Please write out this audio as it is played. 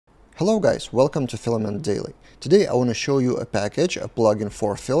Hello guys, welcome to Filament Daily. Today I want to show you a package, a plugin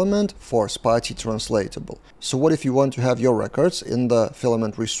for Filament for Spatie Translatable. So what if you want to have your records in the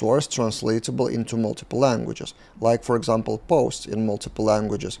Filament resource translatable into multiple languages, like for example posts in multiple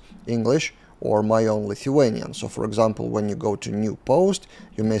languages, English or my own Lithuanian. So for example, when you go to new post,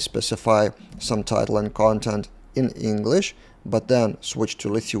 you may specify some title and content in English, but then switch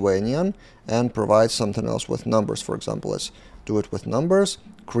to Lithuanian and provide something else with numbers. For example, let's do it with numbers,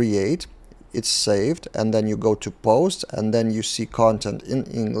 create, it's saved, and then you go to post, and then you see content in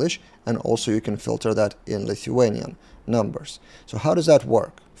English, and also you can filter that in Lithuanian numbers. So how does that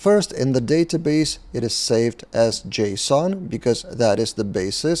work? First, in the database, it is saved as JSON because that is the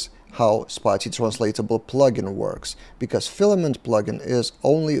basis how Spatie Translatable plugin works, because Filament plugin is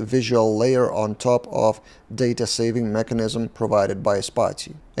only a visual layer on top of data saving mechanism provided by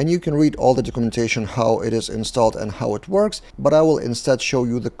Spatie. And you can read all the documentation how it is installed and how it works, but I will instead show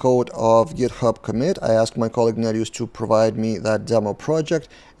you the code of GitHub commit. I asked my colleague Nelius to provide me that demo project,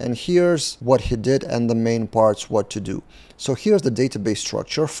 and here's what he did and the main parts what to do. So here's the database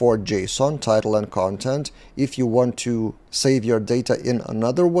structure for JSON, title and content. If you want to save your data in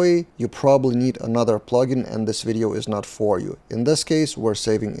another way, you probably need another plugin, and this video is not for you. In this case, we're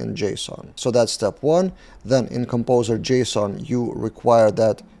saving in JSON. So that's step one. Then in Composer JSON, you require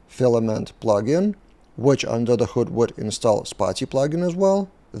that Filament plugin, which under the hood would install Spatie plugin as well.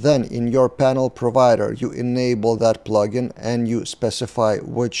 Then in your panel provider, you enable that plugin and you specify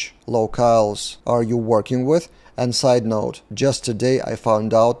which locales are you working with. And side note, just today I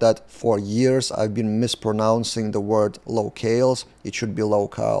found out that for years I've been mispronouncing the word locales. It should be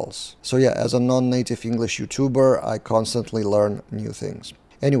locales. So yeah, as a non-native English YouTuber, I constantly learn new things.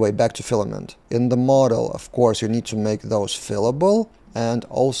 Anyway, back to Filament. In the model, of course, you need to make those fillable and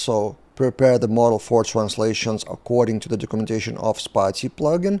also prepare the model for translations according to the documentation of Spatie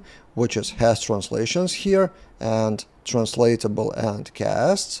plugin, which has translations here and translatable and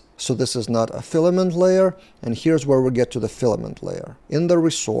casts. So this is not a filament layer, and here's where we get to the filament layer. In the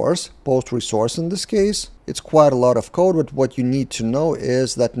resource, post resource in this case, it's quite a lot of code, but what you need to know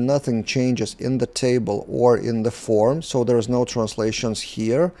is that nothing changes in the table or in the form, so there's no translations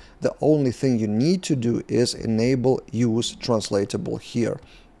here. The only thing you need to do is enable use translatable here.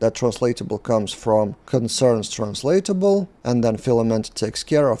 That translatable comes from concerns translatable, and then Filament takes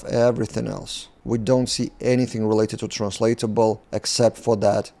care of everything else. We don't see anything related to translatable except for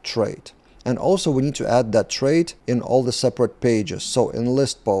that trait. And also we need to add that trait in all the separate pages. So in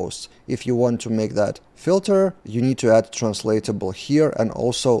list posts, if you want to make that filter, you need to add translatable here and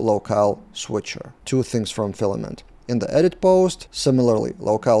also locale switcher. Two things from Filament. In the edit post, similarly,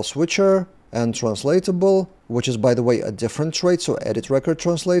 locale switcher and translatable, which is by the way a different trait, so edit record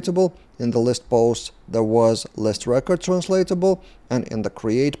translatable. In the list post there was list record translatable, and in the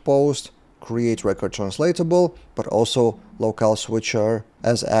create post, create record translatable, but also locale switcher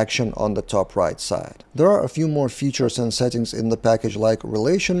as action on the top right side. There are a few more features and settings in the package, like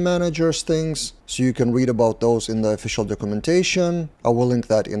relation managers things, so you can read about those in the official documentation. I will link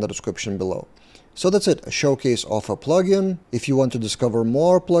that in the description below. So that's it, a showcase of a plugin. If you want to discover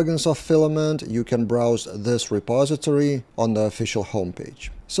more plugins of Filament, you can browse this repository on the official homepage.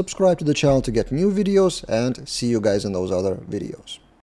 Subscribe to the channel to get new videos, and see you guys in those other videos.